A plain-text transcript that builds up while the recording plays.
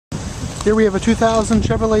Here we have a 2000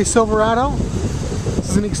 Chevrolet Silverado.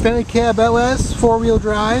 This is an extended cab LS, 4-wheel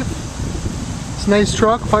drive. It's a nice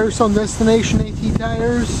truck, Firestone Destination AT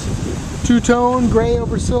tires, two-tone, gray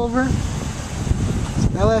over silver. It's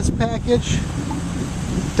an LS package.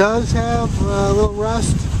 Does have a little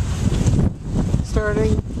rust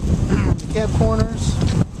starting the cab corners.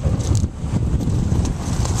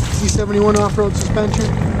 Z71 off-road suspension.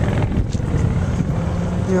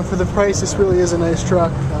 You know, for the price, this really is a nice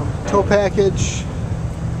truck. Tow package,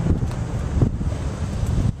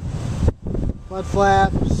 mud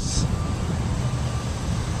flaps,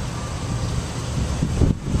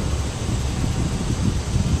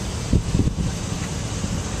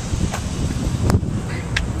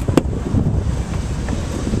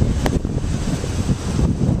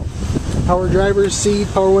 power driver's seat,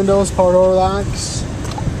 power windows, power door locks,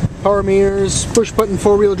 power mirrors, push button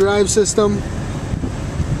 4-wheel drive system,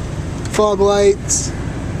 fog lights,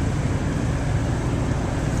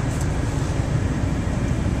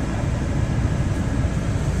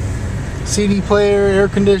 CD player, air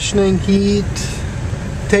conditioning, heat,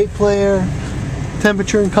 tape player,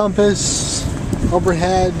 temperature and compass,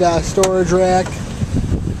 overhead storage rack,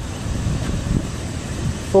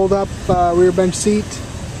 fold up rear bench seat,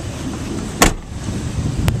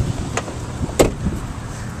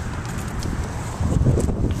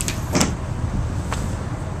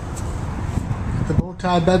 the bow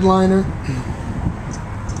tie bed liner,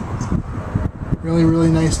 really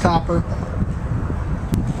nice topper.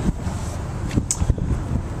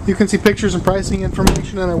 You can see pictures and pricing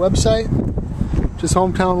information on our website, just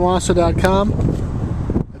hometownwausau.com.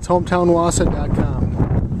 That's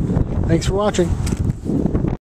hometownwausau.com. Thanks for watching.